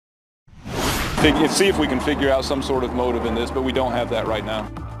see if we can figure out some sort of motive in this, but we don't have that right now.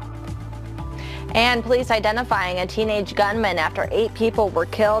 And police identifying a teenage gunman after 8 people were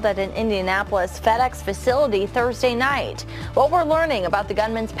killed at an Indianapolis FedEx facility Thursday night. What we're learning about the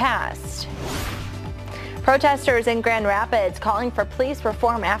gunman's past. Protesters in Grand Rapids calling for police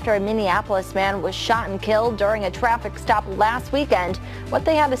reform after a Minneapolis man was shot and killed during a traffic stop last weekend. What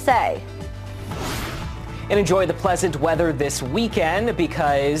they had to say. And enjoy the pleasant weather this weekend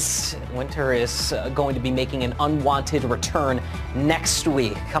because winter is going to be making an unwanted return next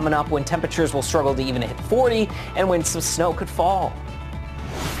week. Coming up when temperatures will struggle to even hit 40 and when some snow could fall.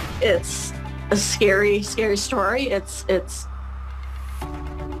 It's a scary, scary story. It's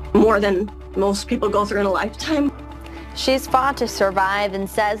more than most people go through in a lifetime. She's fought to survive and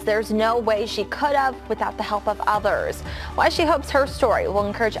says there's no way she could have without the help of others. Why she hopes her story will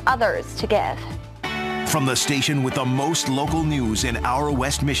encourage others to give. From the station with the most local news in our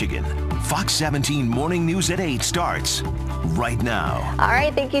West Michigan, Fox 17 Morning News at 8 starts right now. All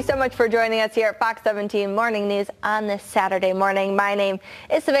right, thank you so much for joining us here at Fox 17 Morning News on this Saturday morning. My name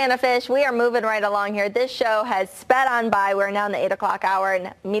is Savannah Fish. We are moving right along here. This show has sped on by. We're now in the 8 o'clock hour,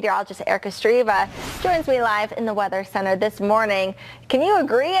 and meteorologist Erica Striva joins me live in the Weather Center this morning. Can you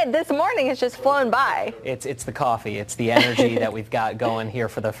agree? This morning has just flown by. It's the coffee. It's the energy that we've got going here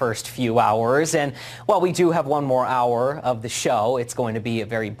for the first few hours. And while we do have one more hour of the show, it's going to be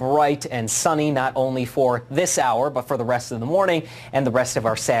very bright and sunny, not only for this hour, but for the rest of the morning and the rest of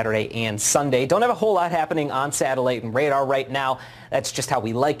our Saturday and Sunday. Don't have a whole lot happening on satellite and radar right now. That's just how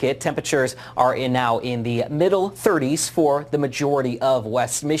we like it. Temperatures are now in the middle 30s for the majority of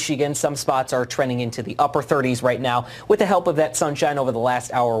West Michigan. Some spots are trending into the upper 30s right now with the help of that sunshine over the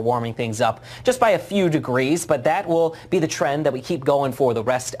last hour, warming things up just by a few degrees. But that will be the trend that we keep going for the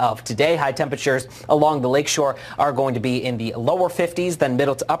rest of today. High temperatures along the lakeshore are going to be in the lower 50s, then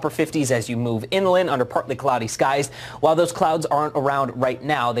middle to upper 50s as you move inland under partly cloudy skies. While those clouds aren't around right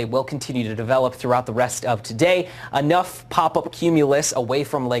now, they will continue to develop throughout the rest of today. Enough pop-up cumulus away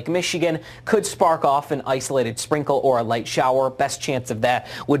from Lake Michigan could spark off an isolated sprinkle or a light shower. Best chance of that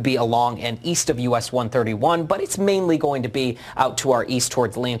would be along and east of US 131, but it's mainly going to be out to our east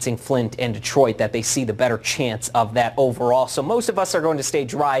towards Lansing, Flint, and Detroit that they see the better chance of that overall. So most of us are going to stay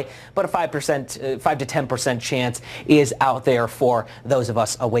dry, but a 5 to 10% chance is out there for those of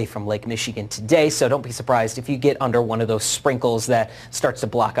us away from Lake Michigan today. So don't be surprised if you get under one of those sprinkles that starts to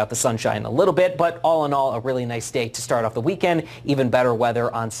block out the sunshine a little bit. But all in all, a really nice day to start off the weekend. Even better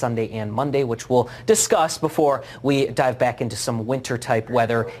weather on Sunday and Monday, which we'll discuss before we dive back into some winter type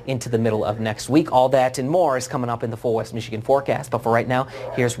weather into the middle of next week. All that and more is coming up in the full West Michigan forecast. But for right now,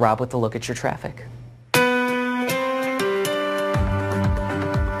 here's Rob with a look at your traffic.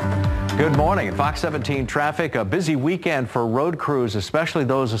 Good morning. Fox 17 traffic, a busy weekend for road crews, especially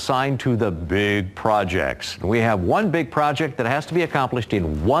those assigned to the big projects. We have one big project that has to be accomplished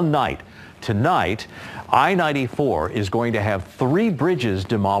in one night. Tonight, I-94 is going to have 3 bridges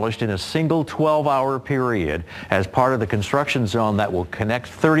demolished in a single 12-hour period as part of the construction zone that will connect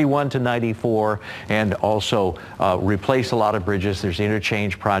 31 to 94 and also replace a lot of bridges. There's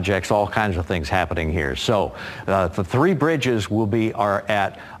interchange projects, all kinds of things happening here. So the 3 bridges are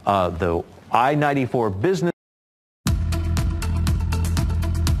at the I-94 business.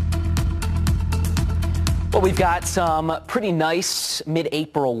 Well, we've got some pretty nice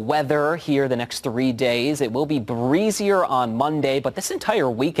mid-April weather here the next 3 days. It will be breezier on Monday, but this entire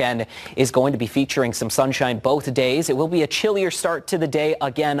weekend is going to be featuring some sunshine both days. It will be a chillier start to the day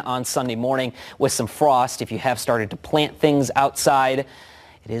again on Sunday morning with some frost if you have started to plant things outside.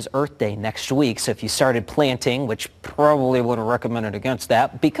 It is Earth Day next week, so if you started planting, which probably would have recommended against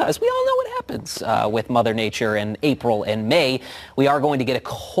that because we all know what happens with Mother Nature in April and May. We are going to get a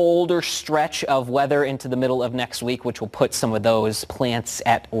colder stretch of weather into the middle of next week, which will put some of those plants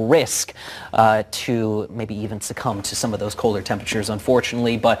at risk to maybe even succumb to some of those colder temperatures,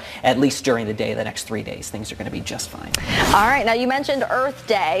 unfortunately. But at least during the day, the next 3 days, things are going to be just fine. All right, now you mentioned Earth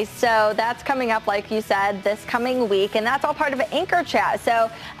Day, so that's coming up, like you said, this coming week, and that's all part of Anchor Chat. So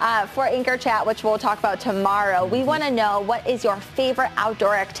for Anchor Chat, which we'll talk about tomorrow, we want to know what is your favorite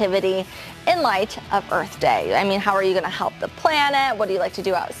outdoor activity in light of Earth Day. I mean, how are you going to help the planet? What do you like to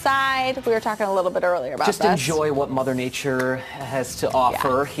do outside? We were talking a little bit earlier about just enjoy what Mother Nature has to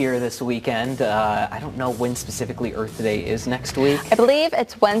offer here this weekend. I don't know when specifically Earth Day is next week. I believe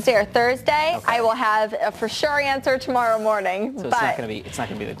it's Wednesday or Thursday. Okay. I will have a for sure answer tomorrow morning. So but it's not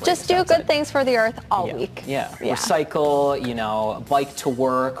going to be the greatest. Just do outside. Good things for the Earth all week. Yeah. Recycle, you know, bike to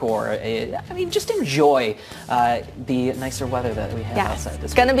work, or I mean, just enjoy the nicer weather that we have outside this week.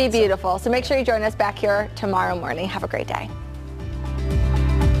 It's going to be beautiful. So make sure you join us back here tomorrow morning. Have a great day.